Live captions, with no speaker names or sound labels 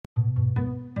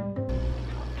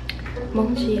Bom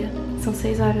dia, são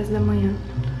 6 horas da manhã.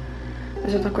 Eu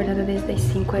já tô acordada desde as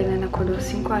 5, a Helena acordou às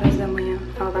 5 horas da manhã.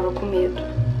 Ela tava com medo.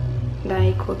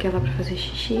 Daí coloquei ela pra fazer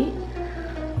xixi.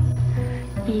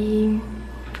 E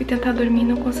fui tentar dormir e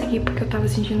não consegui porque eu tava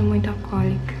sentindo muita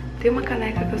cólica. Tem uma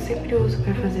caneca que eu sempre uso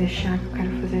pra fazer chá, que eu quero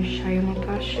fazer chá e eu não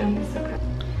tô achando essa caneca.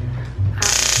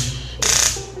 Achei.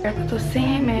 Eu tô sem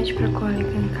remédio pra cólica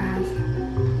em casa.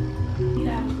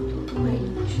 Tô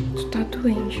doente. Tu tá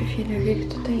doente, filha? O que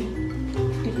tu tem?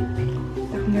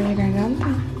 Tá com dor de garganta?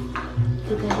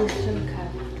 Tu tá deixando cara.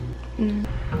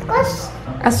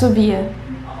 Assobia.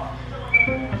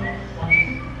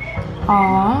 Ó.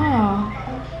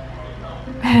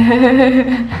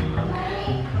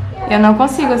 Eu não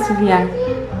consigo assobiar.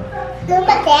 Não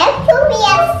consegue subir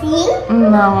assim?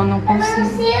 Não, eu não consigo.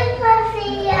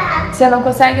 Você não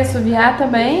consegue assobiar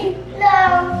também?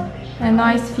 Não. É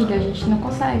nóis, filha, a gente não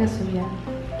consegue assobiar.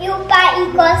 E o pai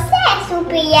consegue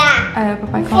subir? É, o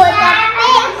papai O vô consegue.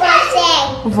 também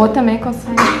consegue. O vô também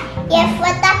consegue. E a avó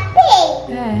também.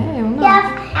 É, eu E não. a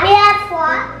avó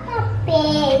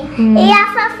também. E a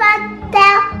Fafá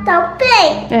também.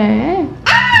 É.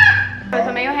 Eu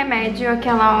tomei o remédio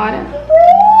aquela hora.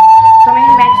 Tomei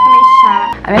remédio, tomei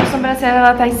chá. A minha sobrancelha,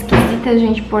 ela tá esquisita,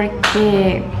 gente,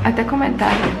 porque... Até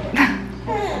comentaram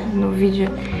no vídeo.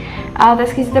 Ela tá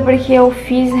esquisita porque eu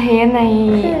fiz rena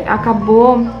e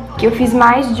acabou que eu fiz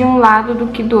mais de um lado do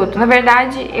que do outro. Na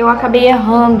verdade, eu acabei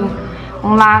errando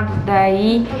um lado,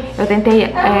 daí eu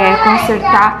tentei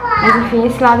consertar, mas enfim,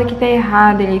 esse lado aqui tá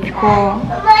errado, ele ficou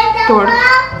torto.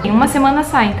 Em uma semana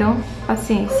sai, então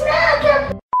paciência.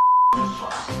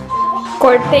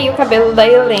 Cortei o cabelo da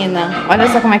Helena. Olha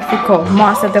só como é que ficou.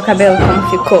 Mostra teu cabelo como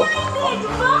ficou.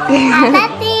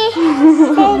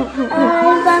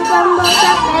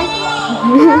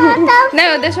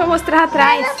 Não, deixa eu mostrar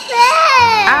atrás.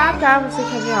 Ah, tá, você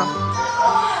quer ver, ó.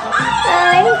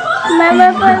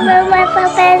 Mamãe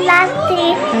papel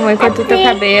assim. Mamãe cortou teu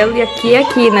cabelo e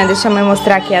aqui, né? Deixa a mãe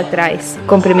mostrar aqui atrás.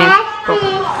 Comprimento.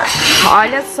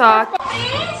 Olha só.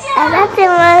 Ela tem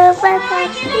uma papel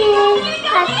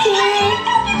aqui.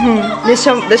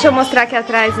 Deixa eu mostrar aqui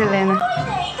atrás, Helena.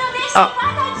 Ó.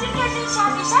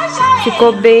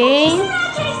 Ficou bem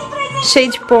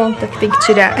cheio de ponta que tem que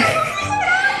tirar.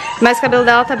 Mas o cabelo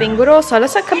dela tá bem grosso. Olha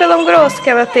só que cabelão grosso que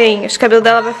ela tem. Acho que o cabelo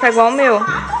dela vai ficar igual ao meu.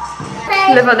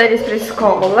 Levando eles pra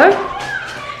escola.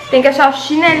 Tem que achar o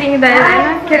chinelinho da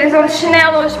Helena, que eles vão de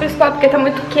chinelo hoje pra escola porque tá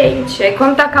muito quente. Aí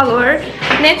quando tá calor,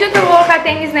 nem adianta eu colocar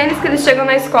tênis neles, que eles chegam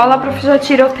na escola, a prof já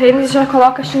tira o tênis e já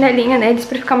coloca a chinelinha neles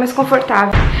pra ficar mais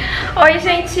confortável. Oi,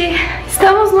 gente!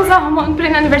 Estamos nos arrumando pro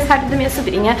aniversário da minha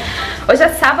sobrinha. Hoje é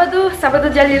sábado, sábado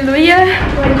de aleluia.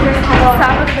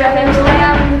 Sábado de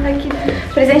aleluia. Tá aqui.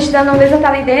 O presente da Nossa tá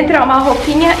ali dentro, é uma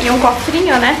roupinha e um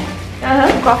cofrinho, né?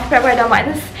 Um cofre pra guardar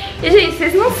moedas. E, gente,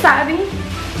 vocês não sabem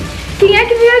quem é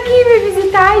que veio aqui me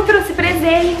visitar e trouxe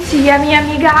presente. E a minha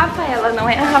amiga Rafaela, não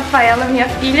é a Rafaela, minha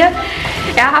filha,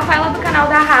 é a Rafaela do canal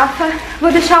da Rafa.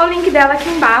 Vou deixar o link dela aqui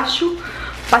embaixo,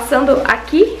 passando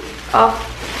aqui, ó.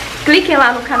 Cliquem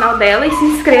lá no canal dela e se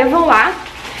inscrevam lá,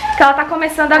 que ela tá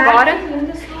começando agora.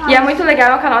 E é muito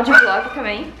legal, é um canal de vlog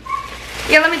também.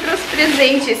 E ela me trouxe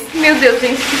presentes. Meu Deus,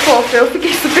 gente, que fofa. Eu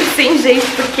fiquei super sem jeito,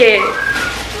 porque...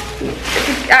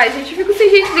 Ai, gente, eu fico sem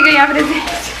jeito de ganhar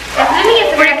presente. É pra mim,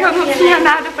 porque eu não tinha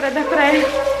nada pra dar pra ela.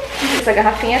 Essa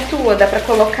garrafinha é tua, dá pra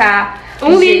colocar um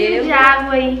gelo. litro de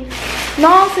água aí.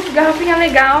 Nossa, que garrafinha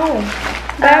legal.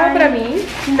 Dá uma pra mim?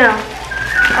 Não.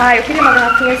 Ai, eu queria uma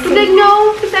garrafinha assim. Tu ganhou um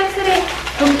oficial de sereia.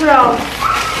 Um troll.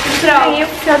 Ganhei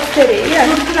oficial de sereia?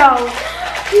 Um troll.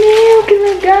 Meu, que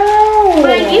legal.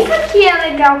 Mãe, isso aqui é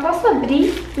legal. Posso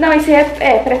abrir? Não, esse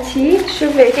é pra ti. Deixa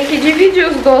eu ver. Tem que dividir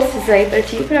os doces aí pra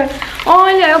ti.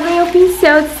 Olha, eu ganhei o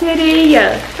pincel de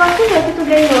sereia. Posso ver que tu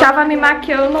ganhou? Tava me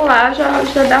maquiando lá,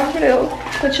 já dava pra eu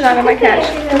continuar minha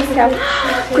maquiagem.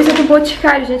 Coisa do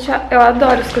Boticário, gente. Eu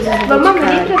adoro as coisas do Vamos abrir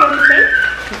Boticário. pra você?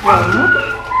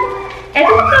 Vamos. É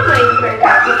do tamanho,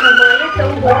 verdade. O tamanho é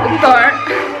tão bom. O Thor.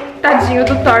 Tadinho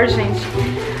do Thor, gente.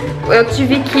 Eu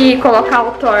tive que colocar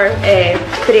o Thor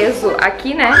preso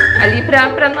aqui, né? Ali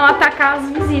pra não atacar as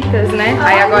visitas, né?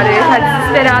 Aí agora ele tá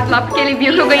desesperado lá porque ele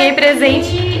viu que eu ganhei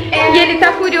presente. E ele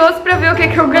tá curioso pra ver o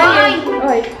que eu ganhei.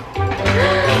 Oi.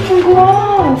 Um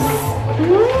gloss.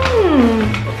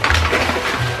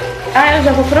 Ah, eu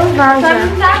já vou provar já.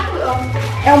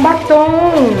 É um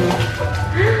batom.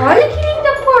 Olha que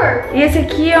linda cor. E esse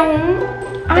aqui é um...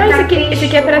 Ah, esse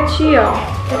aqui é pra ti,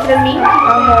 ó. É pra mim?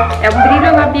 É o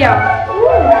brilho labial.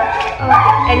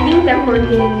 É linda a cor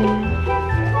dele.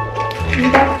 Um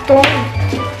batom.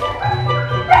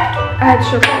 Ai,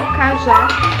 deixa eu colocar já.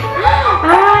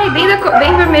 Ai, bem da cor.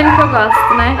 bem vermelho que eu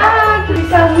gosto, né? Ah, que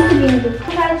isso é muito lindo. Eu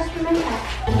quero experimentar.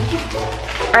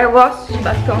 Ah, eu gosto de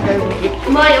batom vermelho.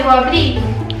 Mãe, eu vou abrir?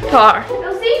 Thor.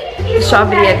 Eu sempre quis. Deixa eu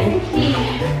abrir comprar ali. esse aqui.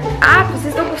 Ah, vocês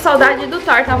estão com saudade do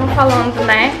Thor, estavam falando,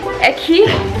 né? É que...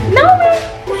 Não,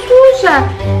 suja!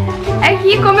 É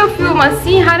que como eu filmo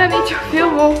assim, raramente eu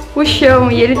filmo o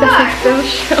chão e ele tá sempre pelo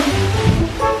chão.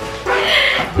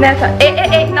 Né, Thor?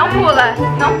 Ei, não pula,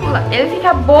 não pula. Ele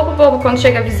fica bobo quando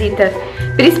chega a visita.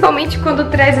 Principalmente quando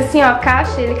traz assim, ó, a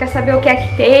caixa, ele quer saber o que é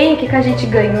que tem, o que a gente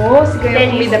ganhou, se ganhou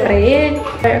comida pra ele.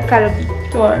 Cara do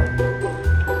Thor.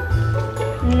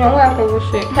 Não é pra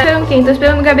você. Tá esperando quem? Tô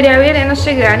esperando o Gabriel e a Helena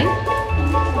chegarem.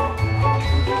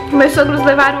 Meus sogros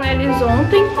levaram eles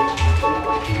ontem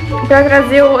pra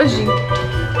trazer hoje.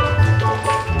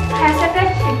 Essa é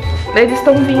pertinho. Eles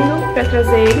estão vindo pra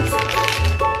trazer eles.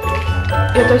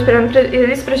 Eu tô esperando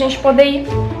eles pra gente poder ir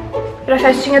pra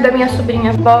festinha da minha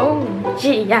sobrinha. Bom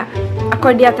dia!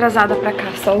 Acordei atrasada pra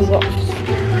caçar os ovos.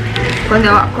 Quando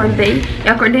eu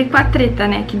acordei com a treta,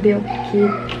 né? Que deu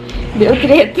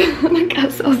treta na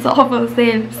caça aos ovos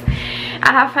deles.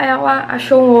 A Rafaela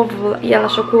achou um ovo e ela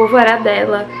achou que o ovo era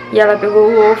dela. E ela pegou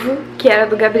o ovo que era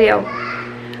do Gabriel.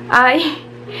 Ai,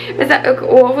 mas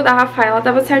o ovo da Rafaela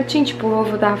tava certinho, tipo, o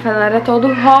ovo da Rafaela era todo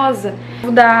rosa.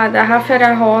 O da Rafa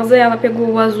era rosa e ela pegou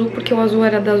o azul porque o azul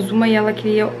era da Zuma e ela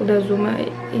queria o da Zuma.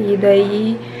 E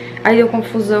daí, aí deu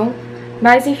confusão.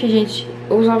 Mas enfim, gente,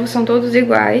 os ovos são todos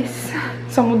iguais,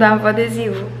 só mudava o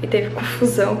adesivo. E teve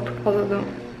confusão por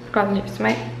causa disso,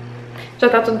 mas já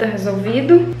tá tudo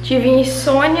resolvido. Tive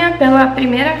insônia pela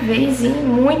primeira vez em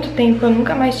muito tempo. Eu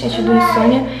nunca mais tinha tido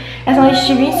insônia. Essa noite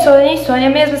tive insônia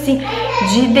mesmo, assim,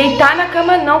 de deitar na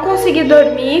cama, não conseguir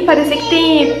dormir. Parecia que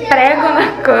tem prego na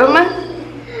cama.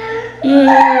 E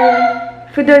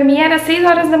fui dormir, era 6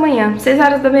 horas da manhã. 6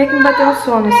 horas da manhã que me bateu um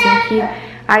sono, assim. Que...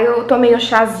 Aí eu tomei um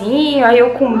chazinho, aí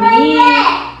eu comi.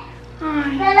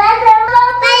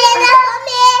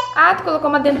 Ah, tu colocou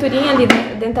uma dentadurinha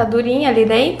ali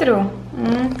dentro?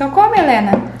 Então come,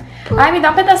 Helena. Ai, me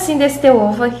dá um pedacinho desse teu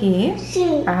ovo aqui.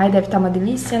 Sim. Ai, deve estar uma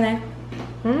delícia, né?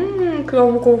 Que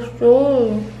ovo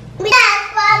gostoso.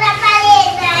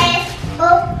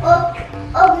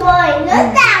 Mãe,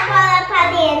 não dá para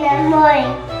parede,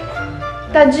 mãe.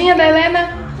 Tadinha da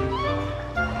Helena.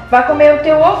 Vai comer o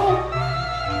teu ovo?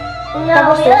 Não, Tá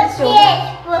gostoso esse ovo?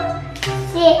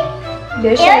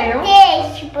 Deixa eu.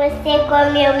 deixo você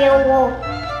comer o meu ovo.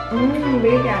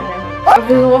 Obrigada. Eu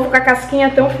fiz o ovo com a casquinha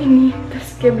tão fininha, tá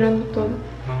se quebrando todo.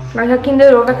 Mas a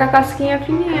Kinder Ovo é com a casquinha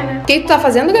fininha, né? O que tu tá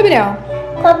fazendo, Gabriel?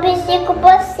 Competir com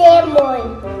você,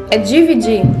 mãe. É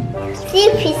dividir.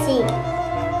 Sim.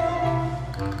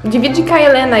 Divide com a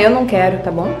Helena, eu não quero,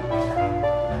 tá bom?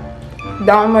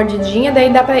 Dá uma mordidinha, daí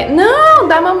dá pra... Não,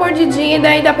 dá uma mordidinha e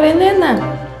daí dá pra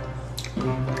Helena.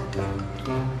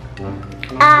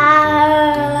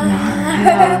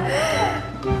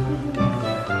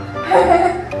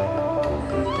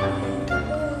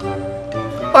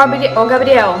 Ô,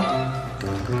 Gabriel,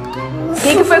 o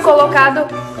que foi colocado?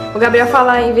 O Gabriel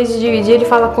fala, em vez de dividir, ele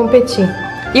fala competir.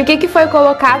 E o que foi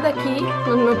colocado aqui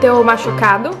no teu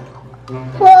machucado?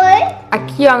 Foi?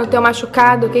 Aqui, ó, no teu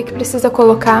machucado, o que precisa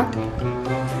colocar?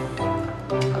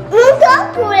 Não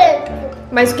tô preto.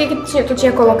 Mas o que tu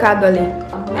tinha colocado ali?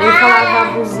 Ele falava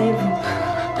abusivo.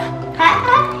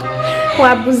 Um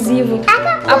abusivo.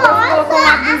 A prof colocou um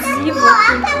abusivo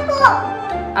aqui.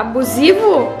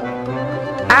 Abusivo?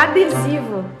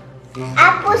 Adesivo.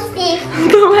 Abusivo.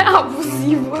 Não é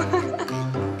abusivo.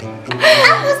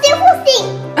 Abusivo sim.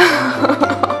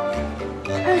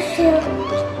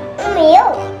 O meu?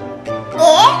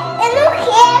 Eu não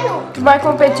quero. Tu vai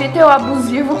competir teu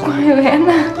abusivo com a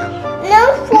Helena?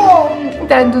 Não vou.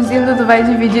 Traduzindo, tu vai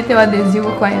dividir teu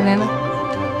adesivo com a Helena?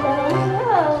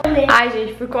 Ai,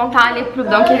 gente, fui contar ali pro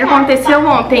Dann o que aconteceu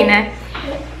ontem, né?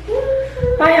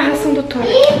 Ai, a ração do Thor.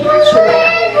 Deixa eu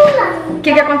ver. O que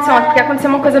aconteceu ontem? Porque aconteceu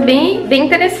uma coisa bem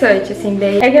interessante, assim,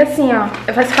 bem... É que assim, ó,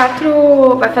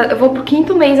 eu vou pro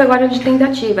 5º mês agora de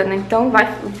tentativa, né? Então vai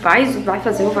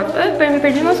fazer, eu me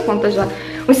perdi nas contas já.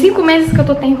 Uns 5 meses que eu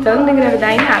tô tentando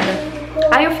engravidar e nada.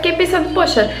 Aí eu fiquei pensando,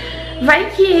 poxa, vai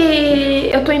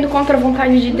que eu tô indo contra a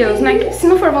vontade de Deus, né? Que se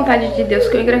não for vontade de Deus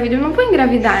que eu engravido, eu não vou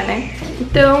engravidar, né?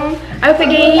 Então, aí eu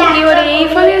peguei e orei e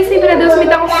falei assim pra Deus me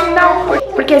dar um sinal.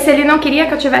 Porque se ele não queria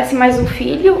que eu tivesse mais um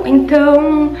filho,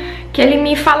 então que ele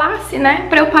me falasse, né?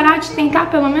 Pra eu parar de tentar,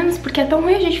 pelo menos, porque é tão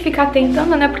ruim a gente ficar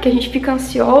tentando, né? Porque a gente fica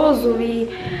ansioso e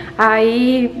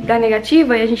aí dá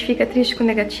negativa e a gente fica triste com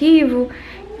negativo.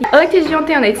 Antes de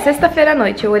ontem à noite, sexta-feira à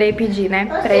noite, eu orei e pedi, né,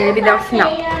 pra ele me dar um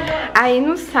sinal. Aí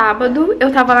no sábado,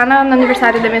 eu tava lá no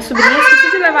aniversário da minha sobrinha, esqueci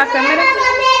de levar a câmera.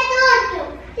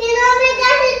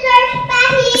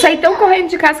 saindo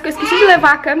de casa que eu esqueci de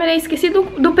levar a câmera e esqueci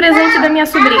do presente da minha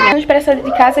sobrinha. Antes de sair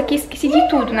de casa aqui, esqueci de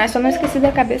tudo, né? Só não esqueci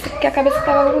da cabeça, porque a cabeça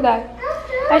tava grudada.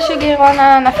 Aí cheguei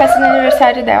lá na festa do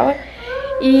aniversário dela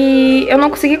e eu não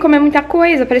consegui comer muita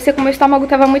coisa. Parecia que o meu estômago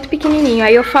tava muito pequenininho.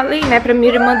 Aí eu falei, né, pra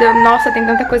minha irmã, nossa, tem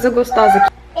tanta coisa gostosa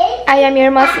aqui. Aí a minha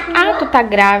irmã assim, ah, tu tá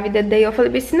grávida? Daí eu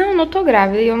falei assim, não tô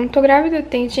grávida. E eu não tô grávida,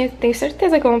 tenho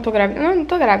certeza que eu não tô grávida. Não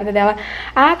tô grávida. Dela,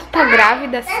 ah, tu tá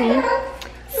grávida sim?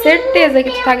 Certeza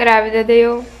que tu tá grávida. Daí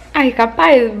eu, ai,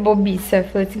 capaz, bobiça.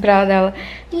 Falei assim pra ela dela,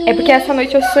 é porque essa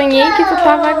noite eu sonhei que tu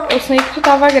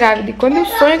tava grávida. E quando eu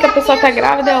sonho que a pessoa tá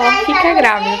grávida, ela fica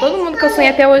grávida. Todo mundo que eu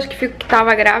sonhei até hoje que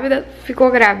tava grávida, ficou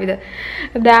grávida.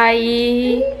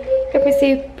 Daí eu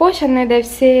pensei, poxa, né, deve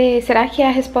ser... Será que é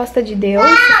a resposta de Deus?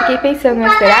 Eu fiquei pensando,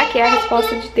 mas será que é a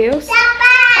resposta de Deus?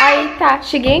 Aí tá,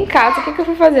 cheguei em casa, o que eu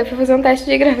fui fazer? Eu fui fazer um teste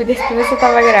de gravidez pra ver se eu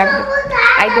tava grávida.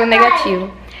 Aí deu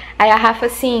negativo. Aí a Rafa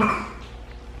assim,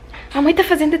 a mãe tá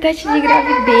fazendo teste de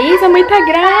gravidez, a mãe tá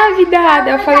grávida.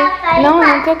 Daí eu falei, não, eu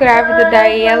não tô grávida.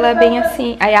 Daí ela bem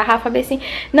assim, aí a Rafa bem assim,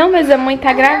 não, mas a mãe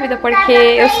tá grávida porque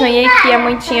eu sonhei que a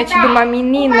mãe tinha tido uma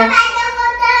menina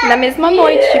na mesma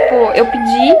noite. Tipo, eu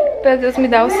pedi pra Deus me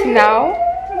dar o sinal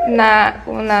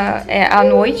à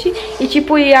noite. E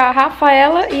tipo, e a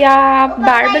Rafaela e a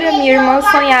Bárbara, minha irmã,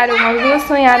 sonharam. As duas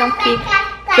sonharam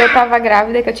que eu tava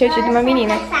grávida, que eu tinha tido uma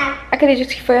menina. Acredito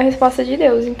que foi a resposta de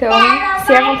Deus. Então,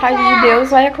 se é a vontade de Deus,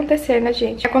 vai acontecer, né,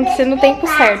 gente? Vai acontecer no tempo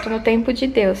certo, no tempo de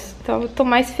Deus. Então eu tô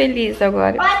mais feliz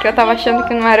agora, porque eu tava achando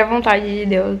que não era vontade de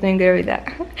Deus não engravidar.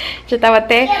 Já tava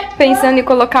até pensando em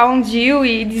colocar um DIU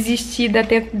e desistir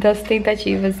das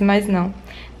tentativas, mas não.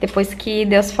 Depois que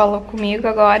Deus falou comigo,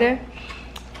 agora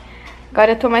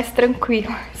eu tô mais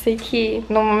tranquila. Sei que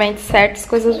no momento certo as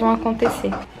coisas vão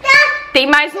acontecer. Tem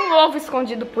mais um ovo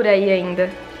escondido por aí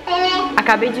ainda.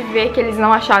 Acabei de ver que eles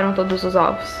não acharam todos os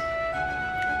ovos.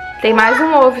 Tem mais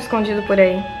um ovo escondido por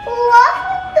aí. O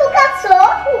ovo do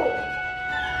cachorro?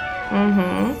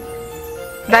 Uhum.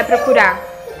 Vai procurar.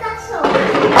 Do cachorro.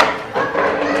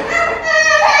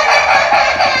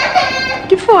 O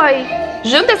que foi?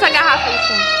 Junta essa garrafa aí,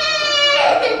 sim.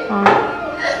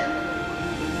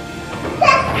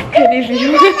 Ele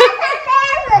viu.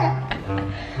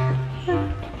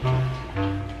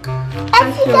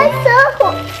 Esse cachorro,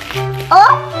 ó,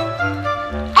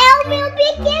 é o meu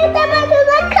pequeno tamanho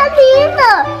da cabina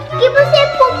que você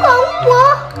comprou.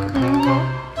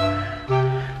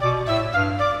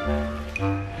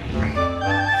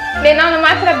 Não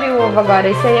é pra abrir o ovo agora.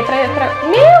 Isso aí é pra...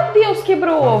 Meu Deus,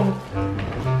 quebrou o ovo.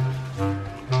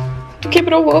 Tu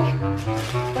quebrou o ovo?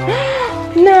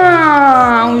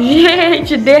 Não,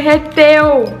 gente,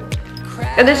 derreteu.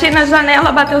 Eu deixei na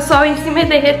janela, bateu o sol em cima e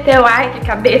derreteu. Ai, que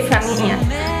cabeça minha.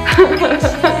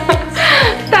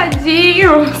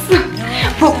 Tadinhos.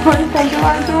 Vou pôr no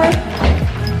congelador.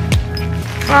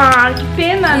 Ah, que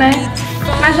pena, né?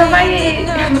 Mas já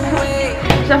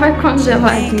vai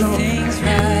congelar de novo.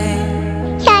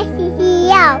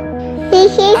 Social. Se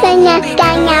inscreva no nosso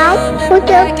canal,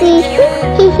 outro bicho,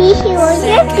 existe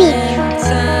outro bicho.